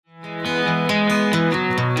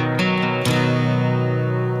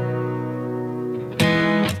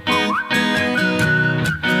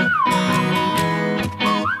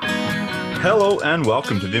Hello and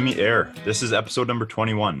welcome to VimyAir. This is episode number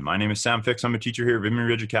 21. My name is Sam Fix. I'm a teacher here at Vimy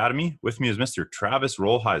Ridge Academy. With me is Mr. Travis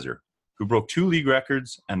Rollheiser, who broke 2 league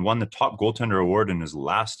records and won the top goaltender award in his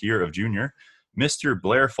last year of junior, Mr.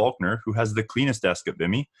 Blair Faulkner, who has the cleanest desk at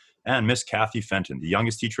Vimy, and Miss Kathy Fenton, the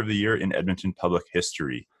youngest teacher of the year in Edmonton public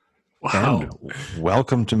history. Wow. And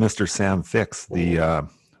welcome to Mr. Sam Fix, the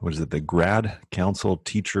the grad council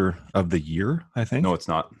teacher of the year, I think. No, it's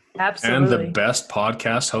not. Absolutely. And the best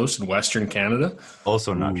podcast host in Western Canada.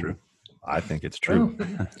 Also not true. I think it's true.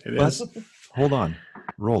 Oh, it is. Hold on.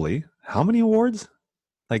 Rolly, how many awards?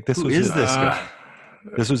 Like this Who was is this guy?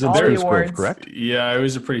 This was in Spruce Grove, correct? Yeah, it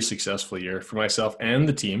was a pretty successful year for myself and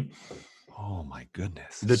the team. Oh my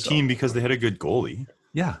goodness. The team because they had a good goalie.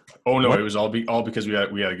 Yeah. Oh no, it was all because we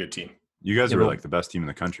had a good team. You guys were like the best team in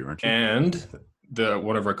the country, weren't you? And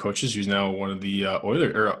one of our coaches, who's now one of the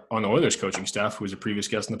on the Oilers coaching staff, who was a previous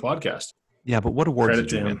guest in the podcast. Yeah, but what awards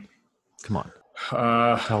did you win? Come on,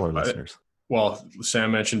 tell our listeners. Well,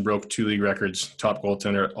 Sam mentioned broke 2 league records, top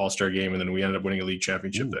goaltender, All-Star game, and then we ended up winning a league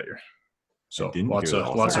championship that year. So lots of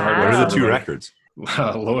hard work. What are the 2 records?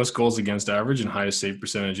 Lowest goals against average and highest save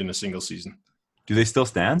percentage in a single season. Do they still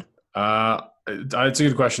stand? It's a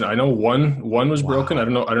good question. I know one was broken. I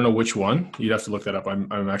don't know which one. You'd have to look that up.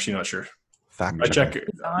 I'm actually not sure. I check. You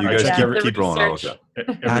guys keep rolling. I'll look it up.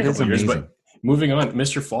 That is amazing. But moving on,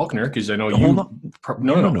 Mr. Faulkner, because I know No.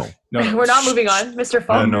 We're not moving on, Mr.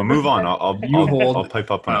 Faulkner. No, move on. I'll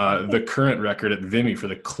pipe up on the current record at Vimy for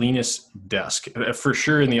the cleanest desk, for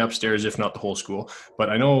sure in the upstairs, if not the whole school.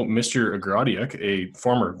 But I know Mr. Agradiak, a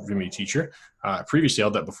former Vimy teacher, previously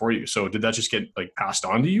held that before you. So did that just get passed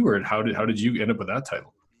on to you, or how did you end up with that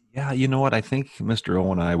title? Yeah, you know what? I think Mr.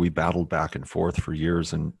 O and I, we battled back and forth for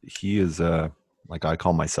years, and he is like I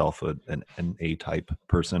call myself an A-type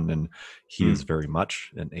person, and he is very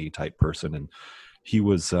much an A-type person. And he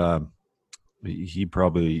was he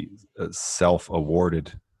probably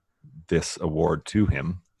self-awarded this award to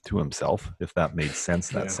himself, if that made sense.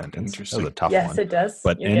 That sentence. That was a tough one. Yes, it does.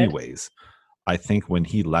 But anyways, I think when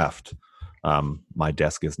he left, my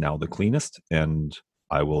desk is now the cleanest, and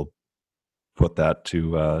I will put that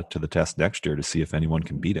to the test next year to see if anyone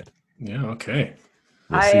can beat it. Yeah. Okay.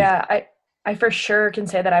 I for sure can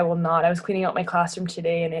say that I will not. I was cleaning out my classroom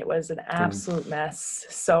today, and it was an absolute mess.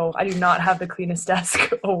 So I do not have the cleanest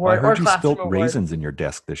desk award. I heard you classroom spilt award. raisins in your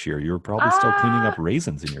desk this year. You were probably still cleaning up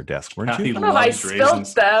raisins in your desk, weren't you? I don't know if I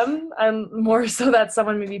spilt them, and more so that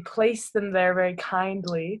someone maybe placed them there very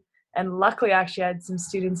kindly. And luckily, actually, I had some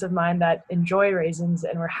students of mine that enjoy raisins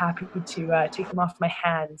and were happy to take them off my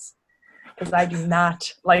hands, because I do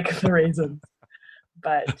not like the raisins.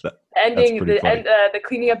 But the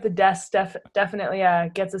cleaning up the desk definitely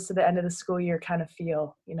gets us to the end of the school year kind of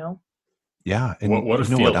feel, you know? Yeah. And what a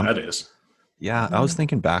feel that is. Yeah. I was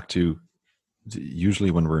thinking back to usually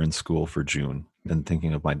when we're in school for June and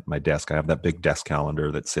thinking of my desk. I have that big desk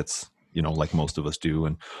calendar that sits, like most of us do.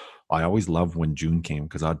 And I always loved when June came,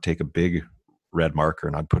 because I'd take a big red marker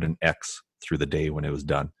and I'd put an X through the day when it was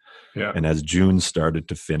done. Yeah. And as June started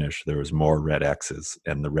to finish, there was more red X's,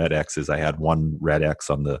 and the red X's, I had one red X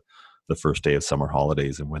on the first day of summer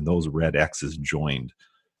holidays. And when those red X's joined,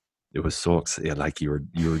 it was so exciting, like you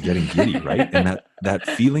were getting giddy, right? And that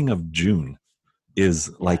feeling of June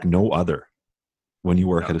is like no other when you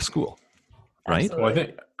work at a school, right? Absolutely.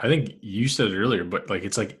 Well, I think you said it earlier, but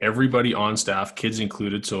it's like everybody on staff, kids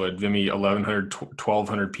included. So at Vimy, 1,100,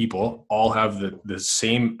 1,200 people all have the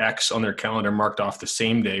same X on their calendar marked off the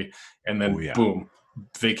same day. And then boom,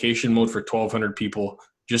 vacation mode for 1,200 people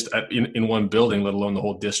just in one building, let alone the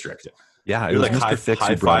whole district. Yeah, it You're was like Mr. Fix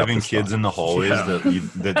high-fiving kids in the hallways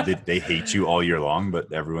that they hate you all year long,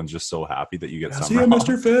 but everyone's just so happy that you get summer. See you,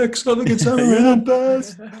 Mr. Fix. Have a good summer.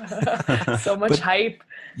 So much hype.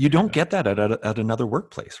 You don't get that at another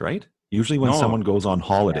workplace, right? Usually when someone goes on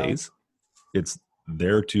holidays, it's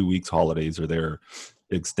their 2 weeks holidays or their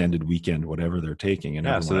extended weekend, whatever they're taking.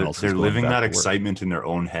 And so they're living that excitement in their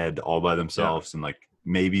own head all by themselves, and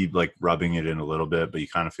maybe rubbing it in a little bit, but you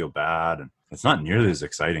kind of feel bad. And it's not nearly as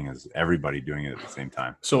exciting as everybody doing it at the same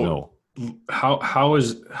time. So how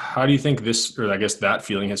do you think this, or I guess that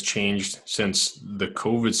feeling has changed since the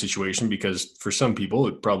COVID situation? Because for some people,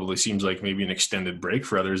 it probably seems like maybe an extended break.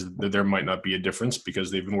 For others, there might not be a difference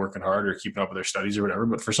because they've been working hard or keeping up with their studies or whatever.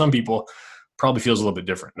 But for some people, probably feels a little bit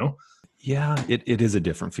different, no? Yeah, it is a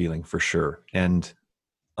different feeling for sure. And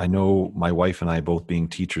I know my wife and I both being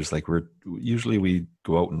teachers, we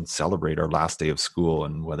go out and celebrate our last day of school,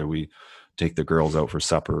 and whether we take the girls out for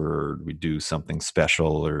supper or we do something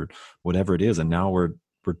special or whatever it is. And now we're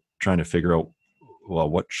trying to figure out, well,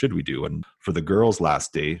 what should we do? And for the girls'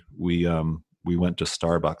 last day, we we went to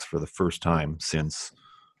Starbucks for the first time since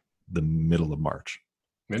the middle of March.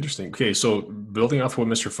 Interesting. Okay, so building off what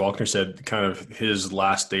Mr. Faulkner said, kind of his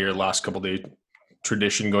last day or last couple day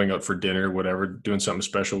tradition, going out for dinner, whatever, doing something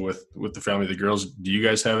special with the family, the girls. Do you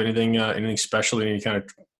guys have anything special, any kind of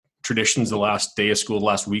traditions the last day of school, the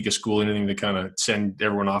last week of school, anything to kind of send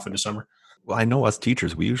everyone off into summer? Well, I know us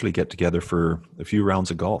teachers, we usually get together for a few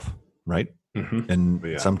rounds of golf, right? Mm-hmm.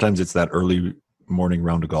 And sometimes it's that early morning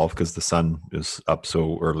round of golf because the sun is up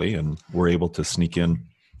so early, and we're able to sneak in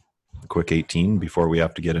a quick 18 before we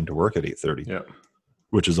have to get into work at 8:30. Yeah.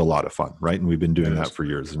 Which is a lot of fun, right? And we've been doing that for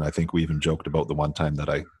years. And I think we even joked about the one time that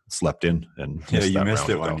I slept in and you missed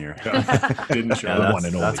it one year. Yeah. Didn't show.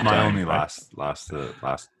 That's my only last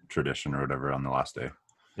tradition or whatever on the last day.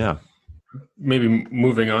 Yeah. Maybe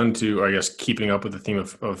moving on to, I guess, keeping up with the theme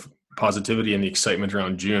of positivity and the excitement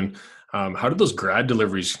around June. How did those grad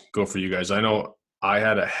deliveries go for you guys? I know I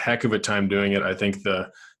had a heck of a time doing it. I think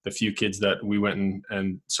the few kids that we went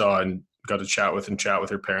and saw and got to chat with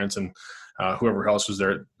their parents and whoever else was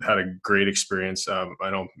there had a great experience. I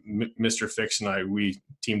know Mr. Fix and I, we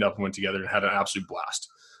teamed up and went together and had an absolute blast.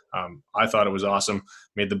 I thought it was awesome.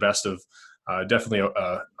 Made the best of definitely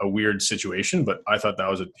a weird situation, but I thought that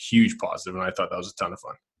was a huge positive, and I thought that was a ton of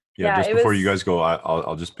fun. Yeah, just before you guys go,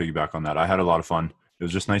 I'll just piggyback on that. I had a lot of fun. It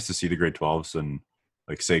was just nice to see the grade 12s and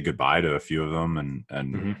like say goodbye to a few of them and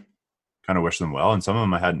kind of wish them well. And some of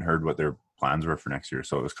them I hadn't heard what their plans were for next year,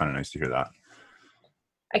 so it was kind of nice to hear that.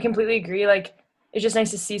 I completely agree. Like, it's just nice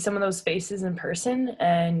to see some of those faces in person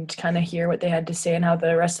and kind of hear what they had to say and how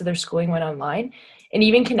the rest of their schooling went online, and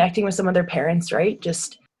even connecting with some of their parents, right?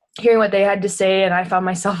 Just hearing what they had to say. And I found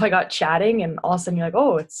myself, I got chatting, and all of a sudden you're like,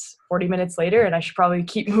 oh, it's 40 minutes later and I should probably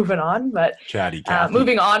keep moving on. But chatty Kathy.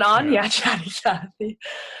 Moving on. Yeah, chatty Kathy.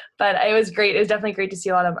 But it was great. It was definitely great to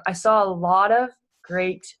see I saw a lot of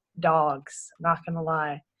great dogs, not going to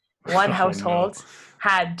lie. One household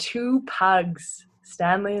had 2 pugs,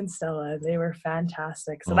 Stanley and Stella. They were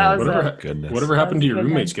fantastic. So that was whatever happened to your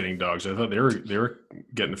roommates getting dogs? I thought they were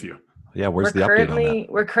getting a few. Yeah, where's the update on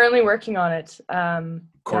that? We're currently working on it.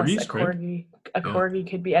 Corgis, yes, a corgi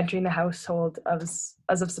could be entering the household as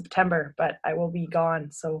of September, but I will be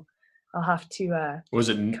gone, so I'll have to. Was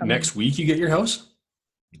it next week you get your house?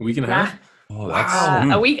 A week and a half? Oh,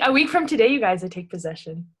 that's a week from today, you guys. I take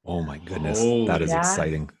possession. Oh my goodness, that is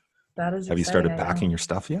exciting. That is. Have you started packing your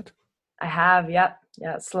stuff yet? I have. Yep.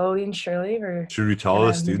 Yeah, slowly and surely. Should we tell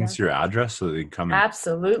the students your address so they can come?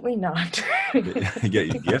 Absolutely not.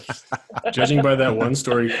 Get you gifts. Judging by that one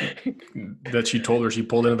story that she told her, she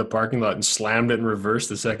pulled into the parking lot and slammed it in reverse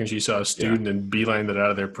the second she saw a student and beelined it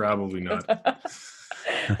out of there. Probably not.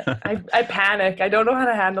 I panic. I don't know how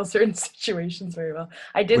to handle certain situations very well.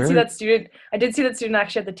 I did see that student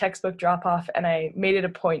actually at the textbook drop off, and I made it a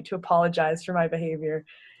point to apologize for my behavior.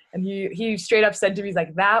 And he straight up said to me, he's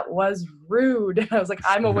like, that was rude. And I was like,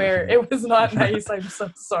 I'm aware. It was not nice. I'm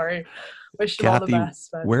so sorry. Wish you all the best.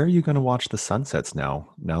 But where are you going to watch the sunsets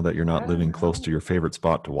now that you're not living close to your favorite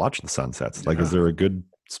spot to watch the sunsets? Like, is there a good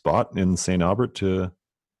spot in St. Albert to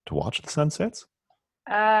watch the sunsets?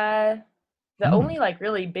 The only like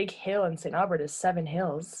really big hill in St. Albert is Seven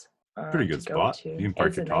Hills. Pretty good spot. You can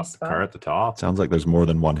park your car at the top. Sounds like there's more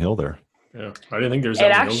than one hill there. Yeah, I didn't think there's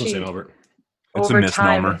that many hills in St. Albert. It's a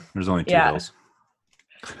misnomer. There's only 2 hills.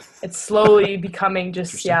 It's slowly becoming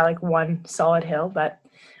just like one solid hill,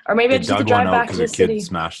 or maybe I just have to drive back to the city. A kid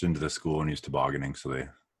smashed into the school and used tobogganing, so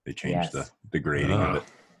they changed the grading of it.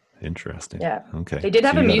 Interesting. Yeah. Okay. They did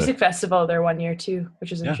have a music festival there one year too,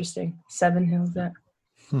 which is interesting. 7 Hills. Yeah.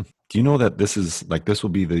 Do you know that this will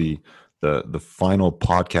be the final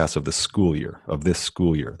podcast of the school year, of this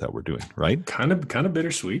school year that we're doing, right? Kind of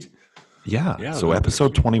bittersweet. Yeah. So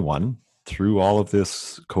episode 21. Through all of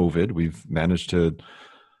this COVID, we've managed to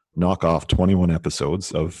knock off 21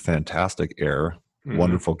 episodes of fantastic air,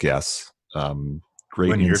 wonderful guests,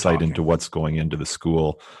 great insight into what's going into the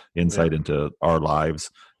school, insight into our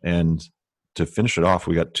lives. And to finish it off,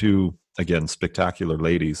 we got 2, again, spectacular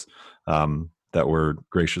ladies that were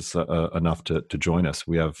gracious enough to join us.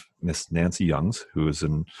 We have Miss Nancy Youngs, who is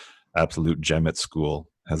an absolute gem at school,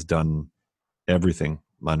 has done everything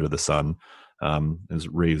under the sun, has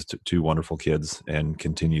raised 2 wonderful kids and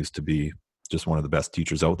continues to be just one of the best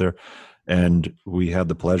teachers out there. And we had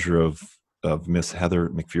the pleasure of Miss Heather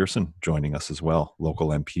McPherson joining us as well, local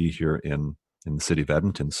MP here in the city of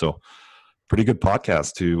Edmonton. So pretty good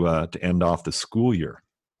podcast to end off the school year.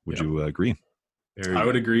 Would you agree? I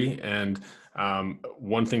would agree. And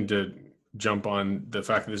one thing to jump on the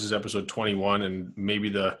fact that this is episode 21 and maybe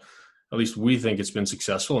the at least we think it's been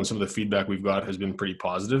successful, and some of the feedback we've got has been pretty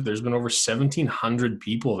positive. There's been over 1,700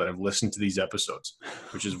 people that have listened to these episodes,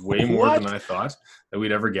 which is way more than I thought that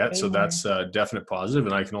we'd ever get. So that's a definite positive,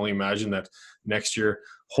 and I can only imagine that next year,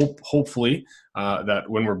 hopefully, that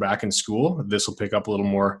when we're back in school, this will pick up a little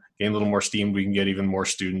more, gain a little more steam. We can get even more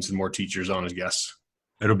students and more teachers on as guests.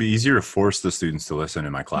 It'll be easier to force the students to listen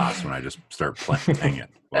in my class when I just start playing it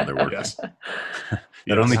while they're working. Yes.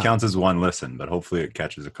 That only counts as one listen, but hopefully it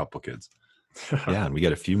catches a couple kids. Yeah, and we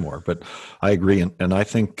get a few more. But I agree, and I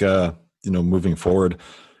think moving forward,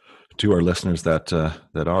 to our listeners that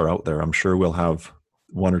are out there, I'm sure we'll have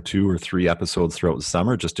 1 or 2 or 3 episodes throughout the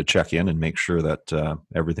summer just to check in and make sure that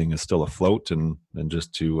everything is still afloat, and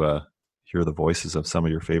just to hear the voices of some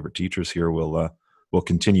of your favorite teachers here. We'll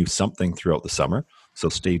continue something throughout the summer. So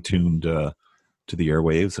stay tuned to the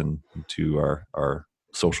airwaves and to our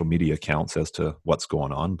social media accounts as to what's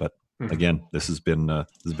going on. But again, this has been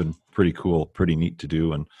pretty cool, pretty neat to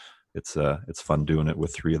do, and it's fun doing it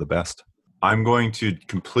with 3 of the best. I'm going to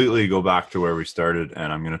completely go back to where we started,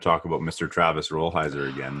 and I'm going to talk about Mr. Travis Rollheiser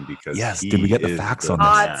again, because did we get the facts on this?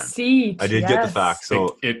 Hot seat. I did get the facts.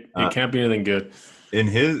 So it can't be anything good.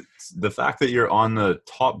 The fact that you're on the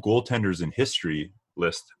top goaltenders in history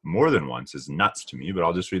list more than once is nuts to me, but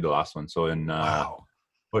I'll just read the last one. So in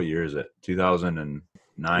what year is it? 2009.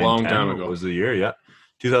 Long time ago was the year. Yeah.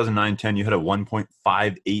 2009-10, you had a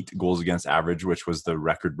 1.58 goals against average, which was the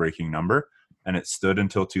record-breaking number, and it stood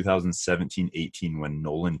until 2017-18 when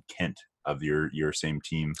Nolan Kent of your same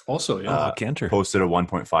team also Kenter posted a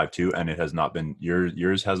 1.52, and it has not been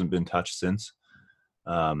yours hasn't been touched since.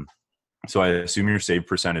 So I assume your save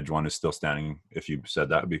percentage one is still standing if you said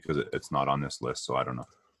that, because it's not on this list. So I don't know.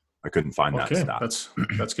 I couldn't find that stat.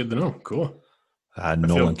 That's good to know. Cool.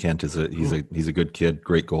 Nolan Kent is he's a good kid,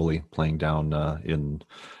 great goalie, playing down in,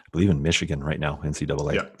 I believe, in Michigan right now,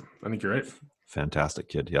 NCAA. Yeah, I think you're right. Fantastic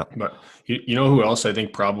kid, yeah. But you know who else I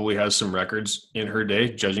think probably has some records in her day,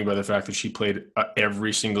 judging by the fact that she played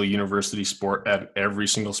every single university sport at every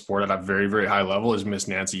single sport at a very, very high level, is Miss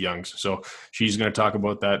Nancy Youngs. So she's going to talk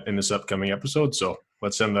about that in this upcoming episode. So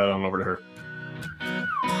let's send that on over to her.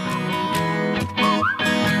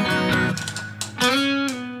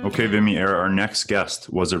 Okay, VimyAir, our next guest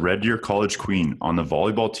was a Red Deer College queen on the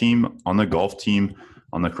volleyball team, on the golf team,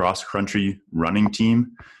 on the cross-country running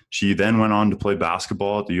team. She then went on to play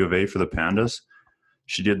basketball at the U of A for the Pandas.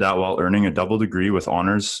 She did that while earning a double degree with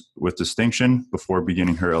honors with distinction before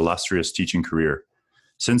beginning her illustrious teaching career.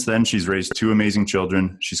 Since then, she's raised 2 amazing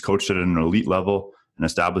children. She's coached at an elite level and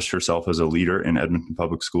established herself as a leader in Edmonton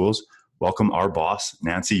Public Schools. Welcome our boss,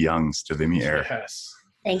 Nancy Youngs, to VimyAir. Yes.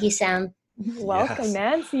 Thank you, Sam. Welcome,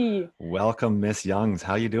 Nancy. Welcome, Miss Youngs.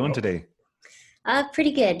 How you doing today?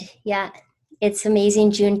 Pretty good. Yeah, it's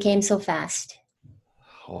amazing. June came so fast.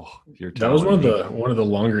 Oh, that was one of the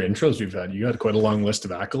longer intros we've had. You got quite a long list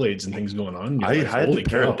of accolades and things going on. I had to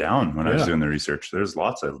pare it down when I was doing the research. There's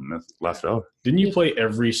lots I left out. Didn't you play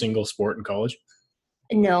every single sport in college?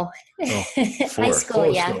 No. Oh, high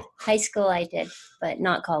school, yeah. High school I did, but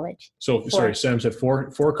not college. So, sorry, Sam said four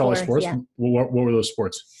college sports. Yeah. What were those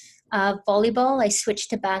sports? Volleyball. I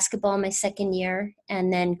switched to basketball my second year,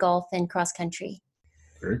 and then golf and cross country.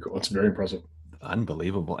 Very cool. That's very impressive.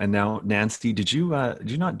 Unbelievable. And now, Nancy, did you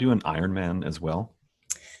not do an Ironman as well?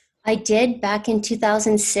 I did back in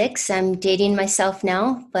 2006. I'm dating myself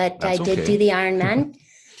now, but That's I did do the Ironman.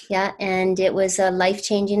 Yeah, and it was a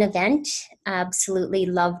life-changing event. Absolutely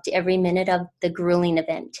loved every minute of the grueling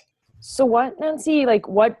event. So what, Nancy,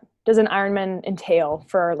 what does an Ironman entail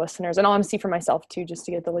for our listeners? And honestly for myself too, just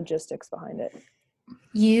to get the logistics behind it.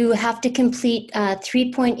 You have to complete a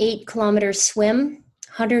 3.8 kilometer swim,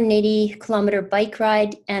 180 kilometer bike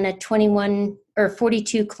ride, and a 21 or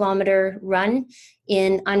 42 kilometer run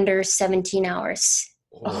in under 17 hours.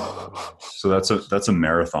 Oh. So that's a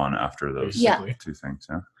marathon after those 2 things.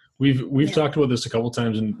 Yeah. We've talked about this a couple of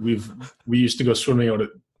times, and we used to go swimming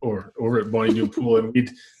over at Bonnie Doon Pool, and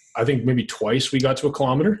I think maybe twice we got to a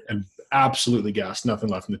kilometer and absolutely gassed, nothing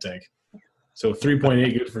left in the tank. So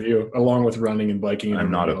 3.8, good for you, along with running and biking. And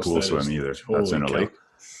I'm not a pool swim either. That's in a lake.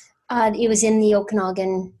 It was in the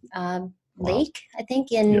Okanagan lake, I think.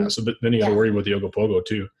 So but then you got to worry about the Ogopogo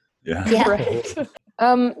too. Yeah. Right.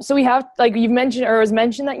 So we have, you've mentioned, or it was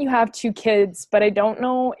mentioned that you have 2 kids, but I don't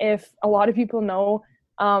know if a lot of people know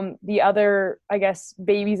the other, I guess,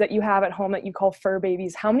 babies that you have at home that you call fur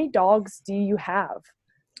babies. How many dogs do you have?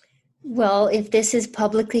 Well, if this is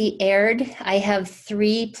publicly aired, I have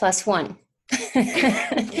 3 plus 1.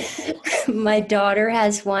 My daughter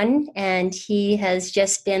has 1, and he has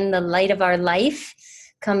just been the light of our life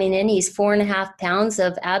coming in. He's 4.5 pounds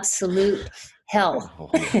of absolute hell. Oh,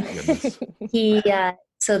 goodness.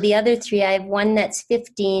 So the other three, I have one that's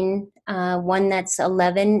 15, one that's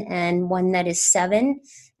 11, and one that is 7.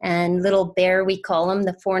 And little bear, we call him,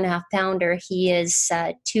 the 4.5 pounder, he is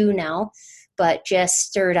 2 now, but just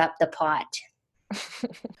stirred up the pot.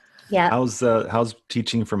 Yeah. How's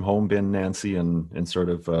teaching from home been, Nancy, and sort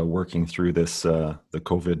of working through this the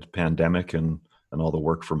COVID pandemic and all the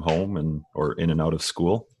work from home or in and out of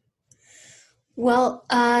school? Well,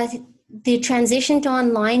 the transition to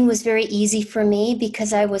online was very easy for me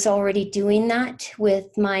because I was already doing that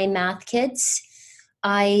with my math kids.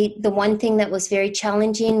 The one thing that was very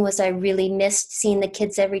challenging was I really missed seeing the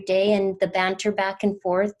kids every day and the banter back and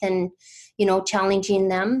forth and, challenging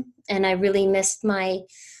them. And I really missed my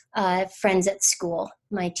friends at school,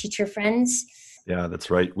 my teacher friends. Yeah, that's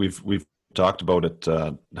right. We've talked about it,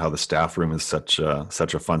 how the staff room is such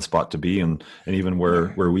a fun spot to be, and even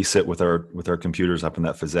where we sit with our computers up in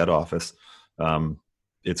that phys ed office.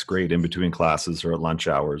 It's great in between classes or at lunch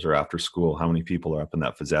hours or after school. How many people are up in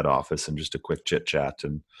that phys ed office and just a quick chit chat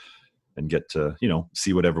and get to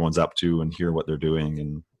see what everyone's up to and hear what they're doing,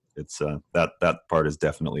 and it's that part is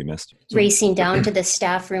definitely missed. Racing down to the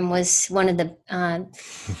staff room was one of the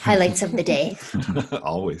highlights of the day.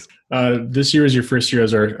 Always. This year is your first year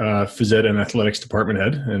as our phys ed and athletics department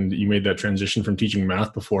head, and you made that transition from teaching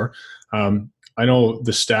math before. I know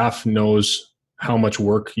the staff knows how much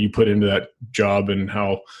work you put into that job and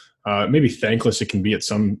how maybe thankless it can be at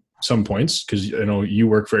some points, because I know you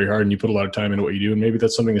work very hard and you put a lot of time into what you do, and maybe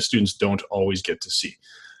that's something the students don't always get to see.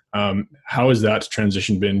 How has that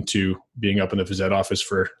transition been to being up in the phys ed office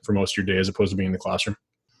for most of your day as opposed to being in the classroom?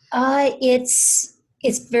 It's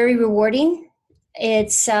very rewarding.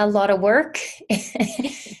 It's a lot of work.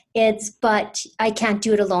 But I can't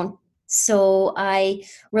do it alone. So I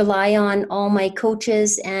rely on all my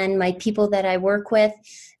coaches and my people that I work with.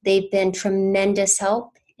 They've been tremendous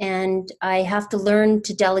help, and I have to learn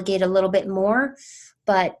to delegate a little bit more.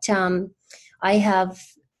 But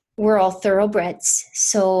we're all thoroughbreds.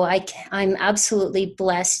 So I'm absolutely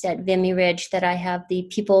blessed at Vimy Ridge that I have the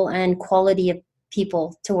people and quality of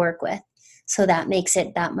people to work with. So that makes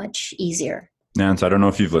it that much easier. Nance, I don't know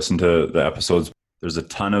if you've listened to the episodes. There's a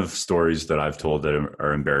ton of stories that I've told that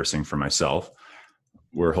are embarrassing for myself.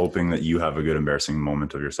 We're hoping that you have a good embarrassing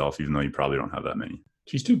moment of yourself, even though you probably don't have that many.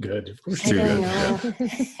 She's too good. Of course, Too good.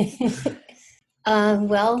 Yeah.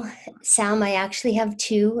 Well, Sam, I actually have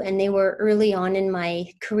 2, and they were early on in my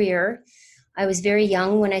career. I was very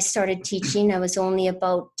young when I started teaching. I was only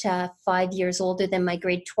about 5 years older than my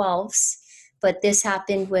grade 12s. But this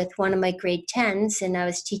happened with one of my grade 10s, and I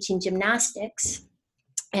was teaching gymnastics.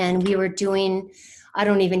 And we were doing,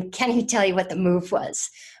 can't even tell you what the move was.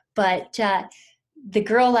 But the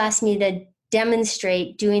girl asked me to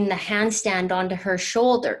demonstrate doing the handstand onto her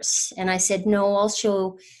shoulders. And I said, no, I'll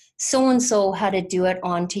show so-and-so how to do it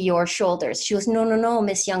onto your shoulders. She goes, no,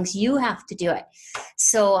 Miss Youngs, you have to do it.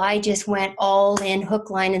 So I just went all in,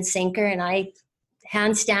 hook, line, and sinker, and I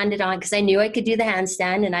handstanded on because I knew I could do the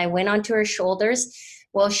handstand, and I went onto her shoulders.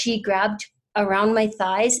 Well, she grabbed around my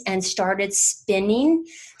thighs and started spinning.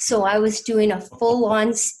 So I was doing a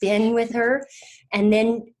full-on spin with her, and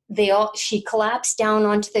then she collapsed down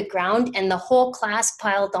onto the ground, and the whole class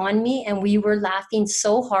piled on me, and we were laughing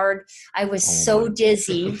so hard. I was so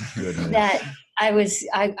dizzy that I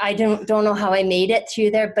don't know how I made it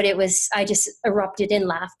through there, but I just erupted in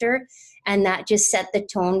laughter. And that just set the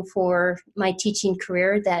tone for my teaching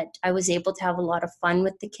career, that I was able to have a lot of fun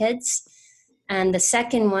with the kids. And the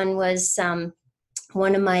second one was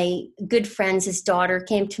one of my good friends, his daughter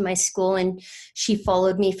came to my school, and she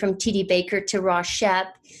followed me from TD Baker to Ross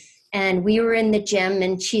Shep. And we were in the gym,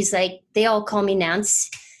 and she's like, they all call me Nance.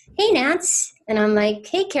 Hey, Nance. And I'm like,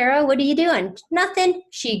 hey, Kara, what are you doing? Nothing.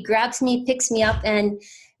 She grabs me, picks me up, and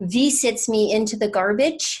V-sits me into the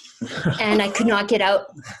garbage, and I could not get out.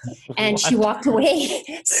 And she walked away.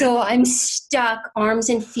 So I'm stuck, arms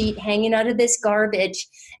and feet hanging out of this garbage.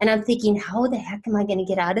 And I'm thinking, how the heck am I going to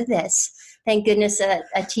get out of this? Thank goodness a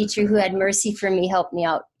teacher who had mercy for me helped me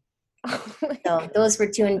out. So those were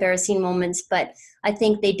 2 embarrassing moments, but I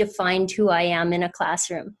think they defined who I am in a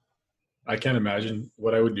classroom. I can't imagine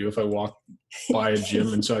what I would do if I walked by a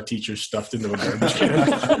gym and saw a teacher stuffed into a garbage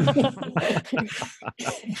can.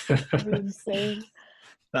 Insane.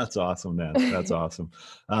 That's awesome, man. That's awesome.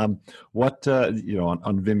 On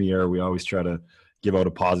VimyAir, we always try to give out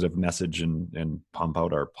a positive message and pump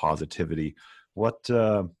out our positivity. What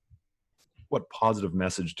positive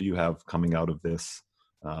message do you have coming out of this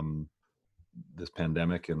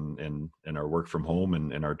pandemic and our work from home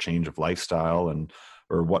and our change of lifestyle,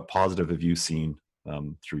 or what positive have you seen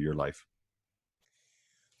through your life?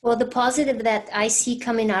 Well, the positive that I see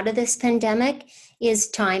coming out of this pandemic is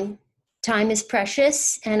time. Time is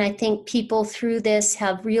precious. And I think people through this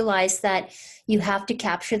have realized that you have to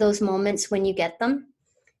capture those moments when you get them.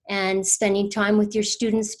 And spending time with your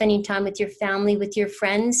students, spending time with your family, with your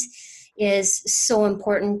friends is so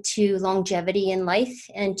important to longevity in life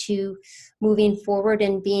and to moving forward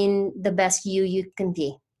and being the best you can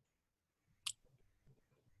be.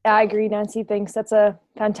 Yeah, I agree, Nancy. Thanks. That's a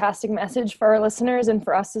fantastic message for our listeners and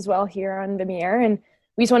for us as well here on VimyAir. And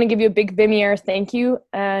we just want to give you a big VimyAir thank you.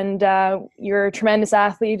 And you're a tremendous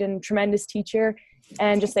athlete and tremendous teacher.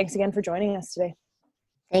 And just thanks again for joining us today.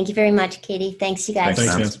 Thank you very much, Katie. Thanks, you guys.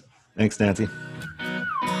 Thanks, Nancy. Thanks, Nancy.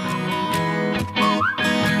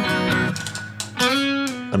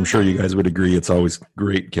 I'm sure you guys would agree it's always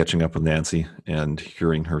great catching up with Nancy and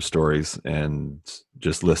hearing her stories and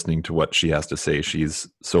just listening to what she has to say. She's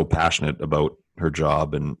so passionate about her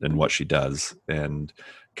job and what she does and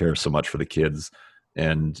cares so much for the kids.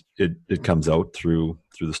 And it comes out through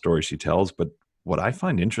the stories she tells. But what I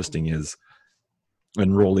find interesting is,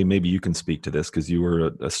 and Rolly, maybe you can speak to this because you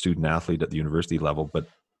were a student athlete at the university level, but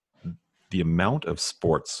the amount of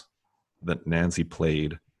sports that Nancy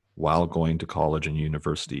played while going to college and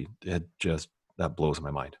university, that blows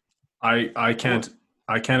my mind. I can't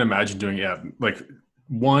imagine doing it. Like,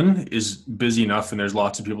 one is busy enough and there's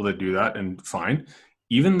lots of people that do that and fine.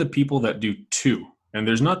 Even the people that do two, and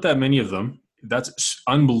there's not that many of them, that's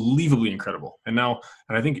unbelievably incredible. And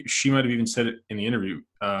I think she might have even said it in the interview.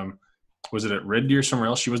 Was it at Red Deer somewhere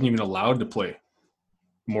else? She wasn't even allowed to play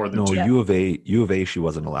more than two. U of A, she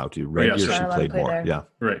wasn't allowed to. Red Deer, she played more. There. Yeah.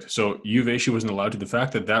 Right. So U of A, she wasn't allowed to. The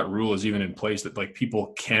fact that rule is even in place, that like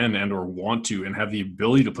people can and or want to and have the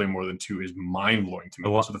ability to play more than two, is mind blowing to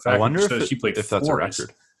me. So the fact I wonder that she played if that's a four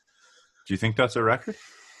record. Do you think that's a record?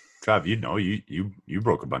 Trav, you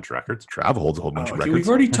broke a bunch of records. Trav holds a whole bunch of records. We've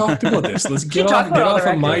already talked about this. Let's get off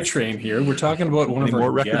of my train here. We're talking about one of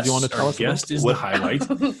our records guests. you want to tell us about? Our guest is the highlight.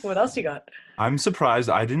 What else you got? I'm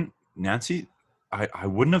surprised Nancy, I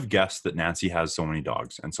wouldn't have guessed that Nancy has so many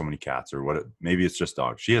dogs and so many cats, or maybe it's just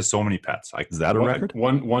dogs. She has so many pets. Is that a record?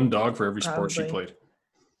 One dog for every sport she played.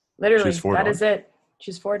 Literally, that dogs. Is it.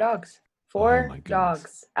 She's 4 dogs. 4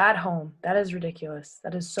 dogs at home. That is ridiculous.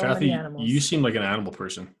 That is so Kathy, many animals. you seem like an animal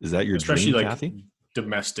person. Is that your especially dream, like Kathy?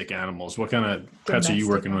 Domestic animals? What kind of pets are you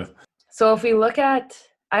working with? So if we look at,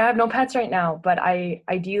 I have no pets right now, but I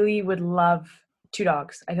ideally would love 2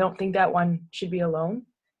 dogs. I don't think that one should be alone.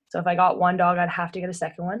 So if I got 1 dog, I'd have to get a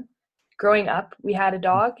second one. Growing up, we had a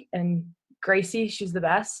dog, and Gracie, she's the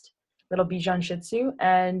best, little Bichon Shih Tzu,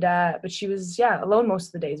 and but she was alone most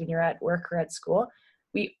of the days when you're at work or at school.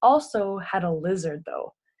 We also had a lizard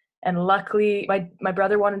though, and luckily my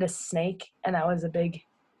brother wanted a snake, and that was a big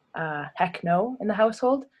heck no in the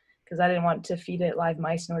household because I didn't want to feed it live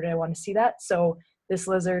mice, nor did I want to see that. So this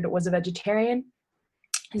lizard was a vegetarian.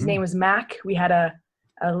 His name was Mac. We had a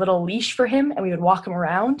little leash for him, and we would walk him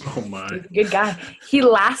around. Oh my! He was a good guy. He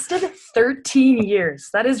lasted 13 years.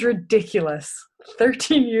 That is ridiculous.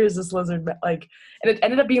 13 years this lizard, and it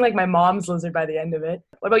ended up being like my mom's lizard by the end of it.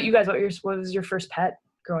 What about you guys? What was your first pet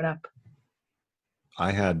growing up?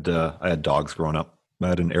 I had dogs growing up. I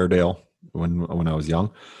had an Airedale when I was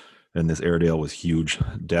young, and this Airedale was huge.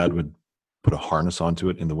 Dad would put a harness onto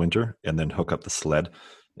it in the winter and then hook up the sled,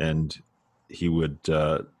 and he would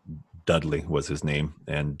Dudley was his name,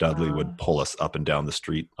 and Dudley would pull us up and down the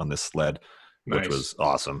street on this sled, which was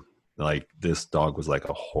awesome. Like, this dog was like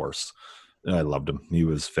a horse. I loved him. He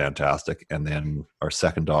was fantastic. And then our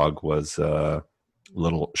second dog was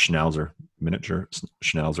little Schnauzer, miniature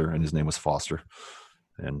Schnauzer, and his name was Foster.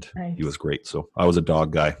 And he was great. So I was a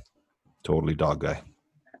dog guy, totally dog guy.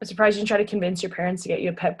 I'm surprised you didn't try to convince your parents to get you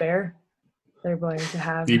a pet bear. They're going to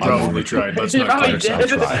have. You probably tried. Let's not probably kid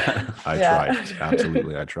ourselves. I tried.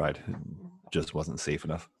 Absolutely, I tried. Just wasn't safe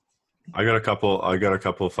enough. I got a couple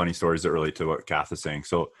of funny stories that relate to what Kath is saying.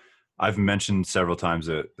 So I've mentioned several times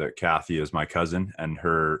that Kathy is my cousin, and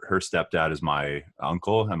her stepdad is my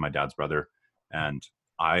uncle and my dad's brother. And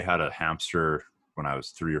I had a hamster when I was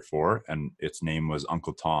 3 or 4, and its name was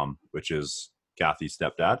Uncle Tom, which is Kathy's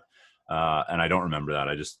stepdad. And I don't remember that.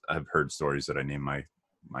 I've heard stories that I named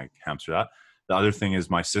my hamster that. The other thing is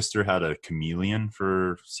my sister had a chameleon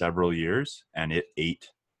for several years, and it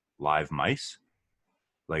ate live mice,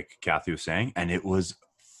 like Kathy was saying, and it was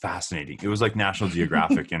fascinating. It was like National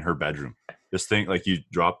Geographic in her bedroom. This thing, like, you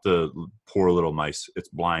drop the poor little mice, it's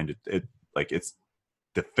blind, it's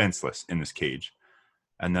defenseless in this cage,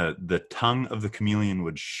 and the tongue of the chameleon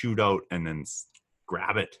would shoot out and then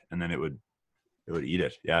grab it, and then it would eat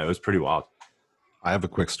it. Yeah, it was pretty wild. I have a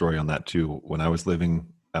quick story on that too. When I was living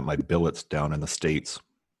at my billets down in the States,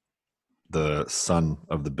 the son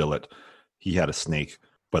of the billet, he had a snake.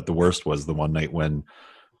 But the worst was the one night when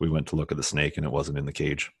we went to look at the snake and it wasn't in the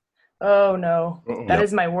cage. Oh no, that Yep.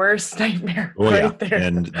 is my worst nightmare there.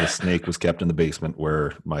 And the snake was kept in the basement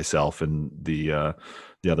where myself and the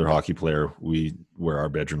other hockey player, where our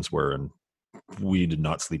bedrooms were, and we did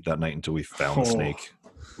not sleep that night until we found the snake.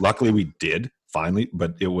 Luckily, we did finally,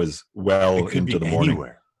 but it was into the morning.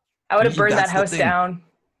 Anywhere. I would have burned that house down.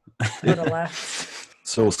 I would have left.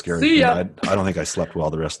 So scary. See ya. I don't think I slept well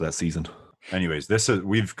the rest of that season. Anyways,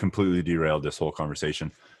 we've completely derailed this whole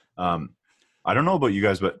conversation. I don't know about you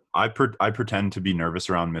guys, but I pretend to be nervous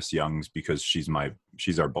around Miss Youngs because she's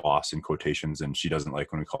our boss in quotations, and she doesn't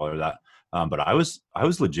like when we call her that. But I was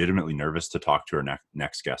legitimately nervous to talk to our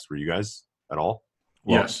next guest. Were you guys at all?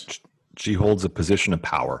 Well, yes. She holds a position of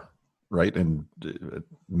power, right? And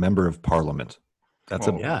member of parliament. That's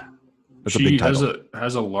a big title. She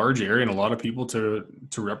has a large area and a lot of people to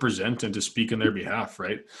represent and to speak in their behalf,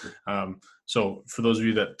 right? So for those of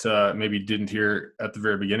you that maybe didn't hear at the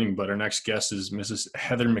very beginning, but our next guest is Mrs.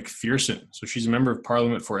 Heather McPherson. So she's a member of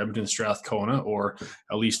parliament for Edmonton-Strathcona, or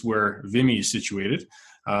at least where Vimy is situated.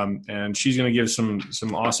 And she's going to give some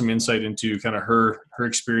awesome insight into kind of her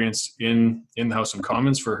experience in the House of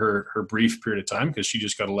Commons for her brief period of time, because she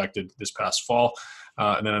just got elected this past fall.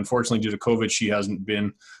 And then unfortunately, due to COVID, she hasn't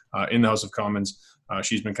been in the House of Commons.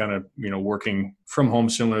 She's been kind of, working from home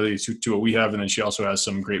similarly to what we have. And then she also has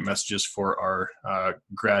some great messages for our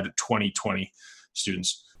grad 2020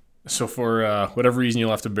 students. So for whatever reason,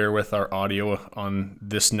 you'll have to bear with our audio on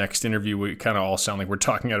this next interview. We kind of all sound like we're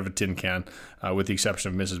talking out of a tin can, with the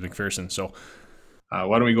exception of Mrs. McPherson. So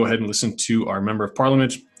why don't we go ahead and listen to our Member of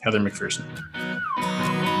Parliament, Heather McPherson.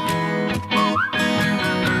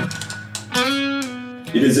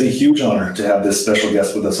 It is a huge honor to have this special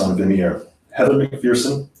guest with us on VimyAir. Heather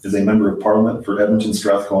McPherson is a Member of Parliament for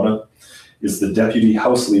Edmonton-Strathcona, is the Deputy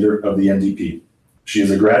House Leader of the NDP. She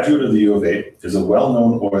is a graduate of the U of A, is a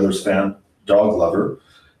well-known Oilers fan, dog lover,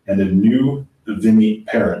 and a new Vimy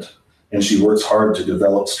parent, and she works hard to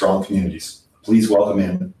develop strong communities. Please welcome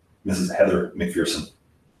in Mrs. Heather McPherson.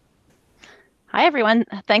 Hi, everyone.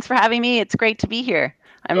 Thanks for having me. It's great to be here.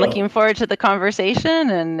 I'm looking forward to the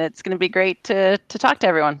conversation, and it's going to be great to talk to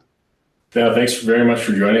everyone. Yeah, thanks very much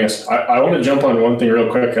for joining us. I want to jump on one thing real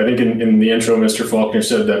quick. I think in the intro, Mr. Faulkner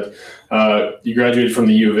said that you graduated from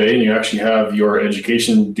the U of A and you actually have your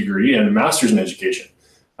education degree and a master's in education.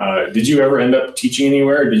 Did you ever end up teaching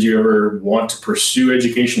anywhere? Did you ever want to pursue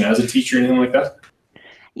education as a teacher or anything like that?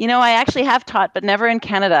 I actually have taught, but never in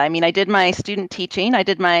Canada. I mean, I did my student teaching. I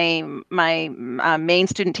did my main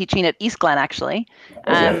student teaching at East Glen, actually.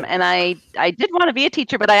 And I did want to be a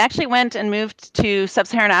teacher, but I actually went and moved to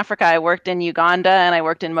Sub-Saharan Africa. I worked in Uganda and I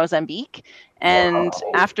worked in Mozambique. And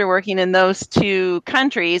after working in those two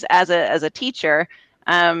countries as a teacher,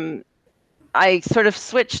 I sort of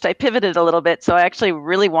switched. I pivoted a little bit. So I actually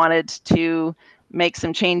really wanted to make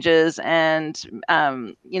some changes, and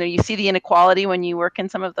you see the inequality when you work in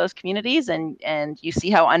some of those communities, and you see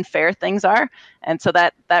how unfair things are, and so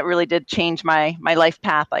that really did change my life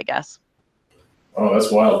path, I guess. Oh,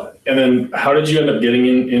 that's wild. And then how did you end up getting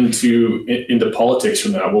into politics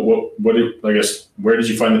from that? Where did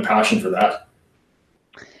you find the passion for that?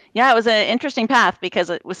 Yeah, it was an interesting path because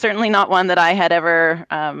it was certainly not one that I had ever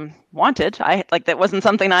wanted. That wasn't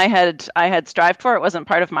something I had strived for. It wasn't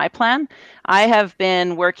part of my plan. I have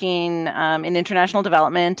been working in international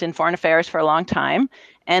development and foreign affairs for a long time,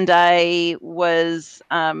 and I was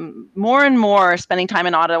more and more spending time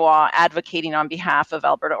in Ottawa advocating on behalf of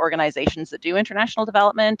Alberta organizations that do international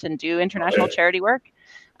development and do international charity work.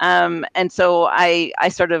 And so I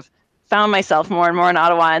sort of found myself more and more in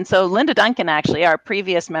Ottawa. And so Linda Duncan, actually, our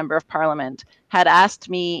previous Member of Parliament, had asked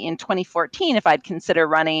me in 2014 if I'd consider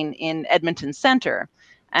running in Edmonton Centre.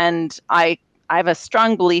 And I have a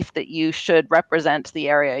strong belief that you should represent the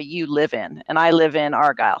area you live in. And I live in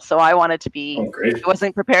Argyll. So I wanted to be, I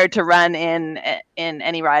wasn't prepared to run in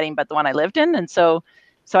any riding but the one I lived in. And so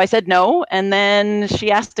I said no. And then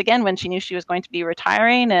she asked again when she knew she was going to be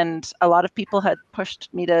retiring. And a lot of people had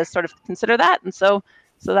pushed me to sort of consider that. And so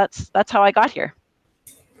that's how I got here.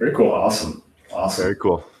 Very cool. Awesome. Very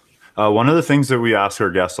cool. One of the things that we ask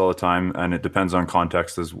our guests all the time, and it depends on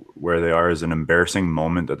context as where they are, is an embarrassing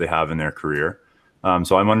moment that they have in their career.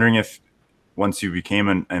 So I'm wondering if once you became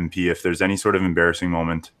an MP, if there's any sort of embarrassing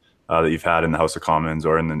moment that you've had in the House of Commons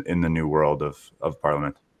or in the new world of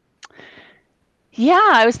Parliament. Yeah,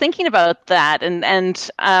 I was thinking about that, and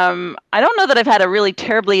I don't know that I've had a really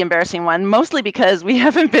terribly embarrassing one. Mostly because we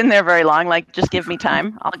haven't been there very long. Like, just give me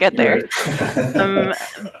time, I'll get there.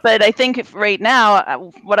 But I think right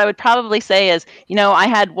now, what I would probably say is, I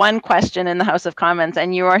had one question in the House of Commons,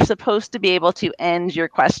 and you are supposed to be able to end your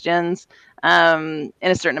questions in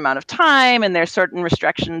a certain amount of time, and there's certain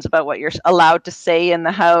restrictions about what you're allowed to say in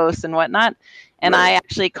the House and whatnot. And I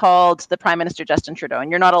actually called the Prime Minister, Justin Trudeau, and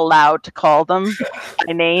you're not allowed to call them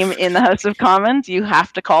by name in the House of Commons. You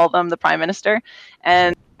have to call them the Prime Minister.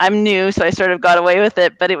 And I'm new, so I sort of got away with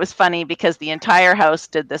it. But it was funny because the entire House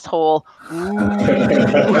did this whole,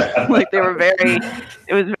 like they were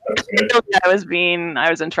I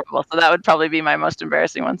was in trouble. So that would probably be my most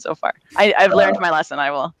embarrassing one so far. I've learned my lesson. I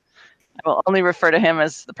will only refer to him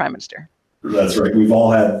as the Prime Minister. That's right. We've all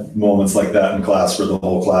had moments like that in class where the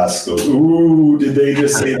whole class goes, "Ooh, did they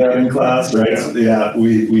just say that in class?" Right? Yeah,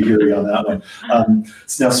 we hear you on that one.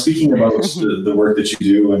 So now, speaking about the work that you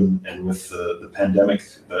do and with the pandemic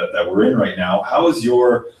that we're in right now, how is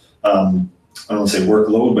your, I don't want to say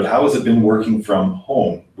workload, but how has it been working from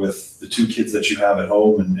home with the 2 kids that you have at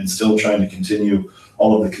home and still trying to continue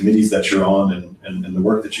all of the committees that you're on and the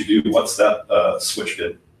work that you do? What's that switch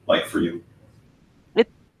been like for you?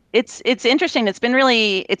 It's interesting. It's been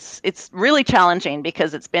it's really challenging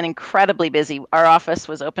because it's been incredibly busy. Our office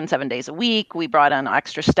was open 7 days a week. We brought on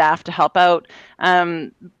extra staff to help out.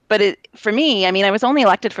 But for me, I was only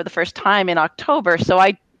elected for the first time in October, so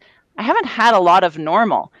I haven't had a lot of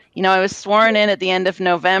normal. I was sworn in at the end of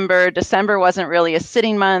November. December wasn't really a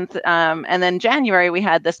sitting month. And then January, we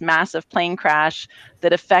had this massive plane crash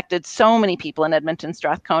that affected so many people in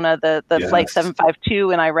Edmonton-Strathcona, the Flight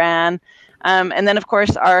 752 in Iran. And then, of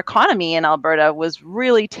course, our economy in Alberta was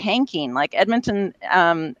really tanking. Like Edmonton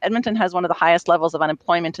has one of the highest levels of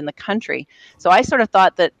unemployment in the country. So I sort of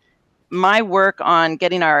thought that my work on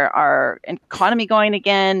getting our economy going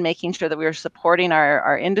again, making sure that we were supporting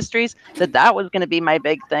our industries, that was going to be my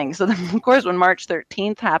big thing. So then, of course, when March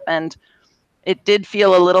 13th happened, it did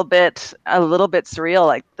feel a little bit surreal.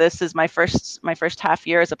 Like, this is my first half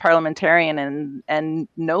year as a parliamentarian, and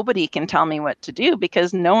nobody can tell me what to do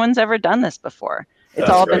because no one's ever done this before. It's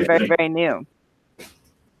all been very, very new.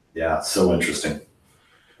 Yeah, so interesting.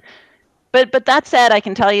 But that said, I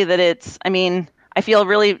can tell you that I feel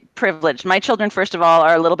really privileged. My children, first of all,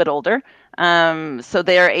 are a little bit older. So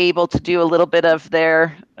they are able to do a little bit of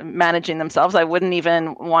their managing themselves. I wouldn't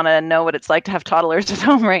even want to know what it's like to have toddlers at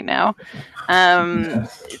home right now.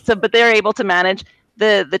 But they're able to manage.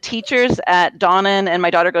 The teachers at Donnan, and my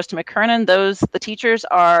daughter goes to McPherson, the teachers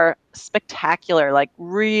are spectacular, like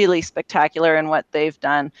really spectacular in what they've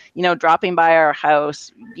done. Dropping by our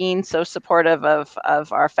house, being so supportive of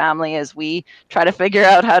our family as we try to figure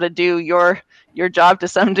out how to do your job to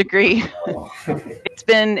some degree. It's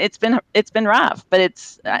been rough,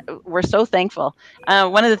 but we're so thankful.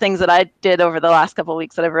 One of the things that I did over the last couple of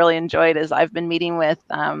weeks that I've really enjoyed is I've been meeting with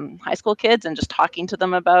high school kids and just talking to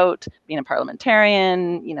them about being a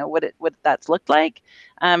parliamentarian, what that's looked like.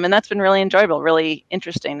 And that's been really enjoyable, really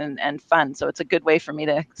interesting and fun. So it's a good way for me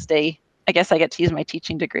to stay, I guess I get to use my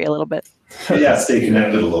teaching degree a little bit. Yeah, stay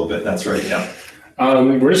connected a little bit. That's right, yeah.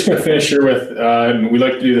 We're just going to finish here with, we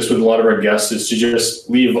like to do this with a lot of our guests, is to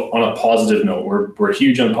just leave on a positive note. We're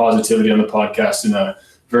huge on positivity on the podcast in a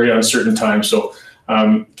very uncertain time. So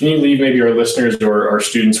can you leave maybe our listeners or our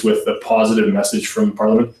students with a positive message from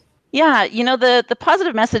Parliament? Yeah, the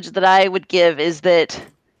positive message that I would give is that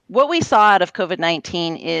what we saw out of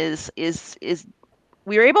COVID-19 is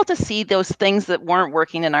we were able to see those things that weren't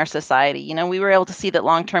working in our society. We were able to see that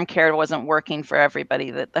long-term care wasn't working for everybody,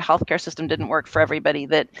 that the healthcare system didn't work for everybody,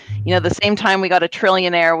 that, the same time we got a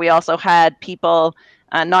trillionaire, we also had people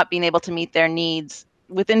not being able to meet their needs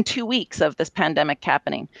within 2 weeks of this pandemic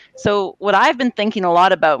happening. So what I've been thinking a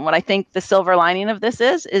lot about, and what I think the silver lining of this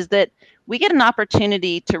is that we get an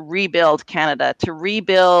opportunity to rebuild Canada, to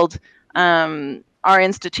rebuild our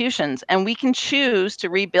institutions, and we can choose to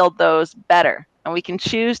rebuild those better. And we can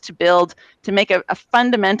choose to make a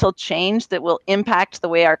fundamental change that will impact the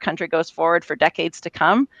way our country goes forward for decades to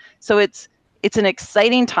come. So it's an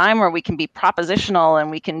exciting time where we can be propositional and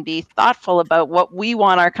we can be thoughtful about what we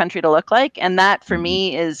want our country to look like. And that, for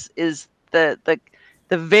me, is the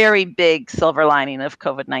very big silver lining of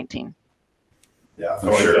COVID-19. Yeah,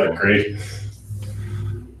 for sure. Great.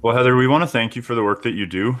 Well, Heather, we want to thank you for the work that you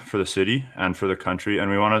do for the city and for the country. And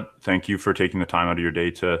we want to thank you for taking the time out of your day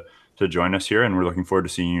to join us here, and we're looking forward to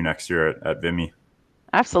seeing you next year at Vimy.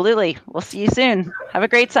 Absolutely. We'll see you soon. Have a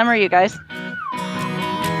great summer, you guys.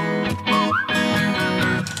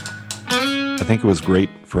 I think it was great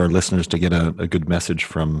for our listeners to get a good message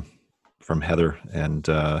from Heather, and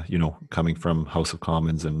coming from House of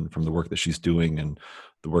Commons and from the work that she's doing and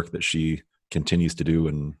the work that she continues to do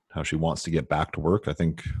and how she wants to get back to work. I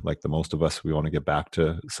think, like the most of us, we want to get back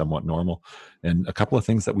to somewhat normal. And a couple of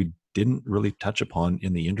things that we didn't really touch upon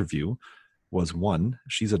in the interview was, one,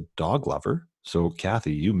 she's a dog lover. So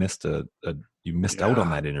Kathy, you missed out on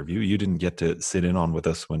that interview. You didn't get to sit in on with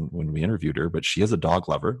us when we interviewed her, but she is a dog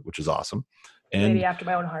lover, which is awesome. And lady after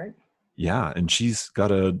my own heart. Yeah, and she's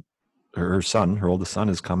got her oldest son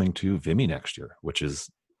is coming to Vimy next year, which is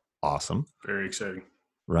awesome. Very exciting.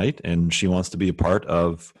 Right? And she wants to be a part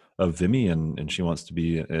of Vimy, and she wants to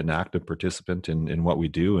be an active participant in what we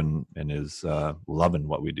do, and is loving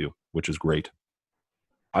what we do, which is great.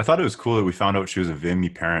 I thought it was cool that we found out she was a Vimy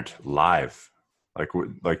parent live.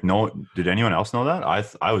 No, did anyone else know that?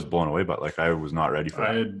 I was blown away, but I was not ready for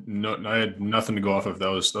that. I had nothing to go off of. That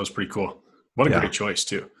was pretty cool. What a great choice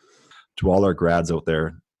too. To all our grads out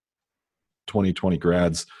there, 2020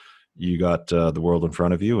 grads, you got the world in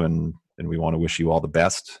front of you, and we want to wish you all the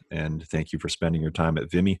best, and thank you for spending your time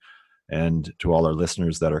at Vimy. And to all our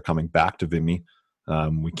listeners that are coming back to Vimy,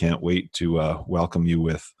 we can't wait to welcome you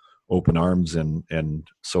with open arms and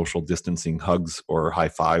social distancing hugs or high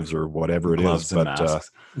fives or whatever it is. But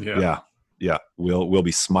yeah, we'll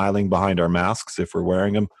be smiling behind our masks if we're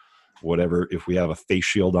wearing them. Whatever, if we have a face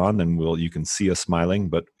shield on, then you can see us smiling.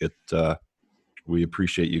 But we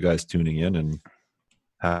appreciate you guys tuning in, and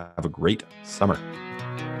have a great summer.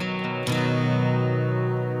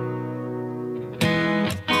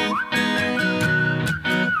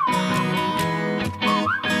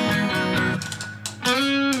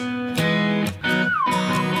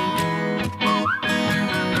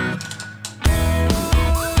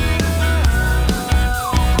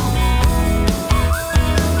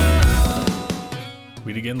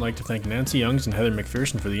 We'd again like to thank Nancy Youngs and Heather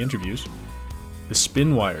McPherson for the interviews. The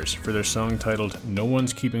Spin Wires for their song titled No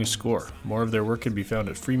One's Keeping Score. More of their work can be found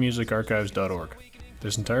at freemusicarchives.org.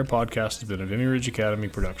 This entire podcast has been a Vimy Ridge Academy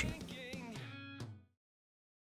production.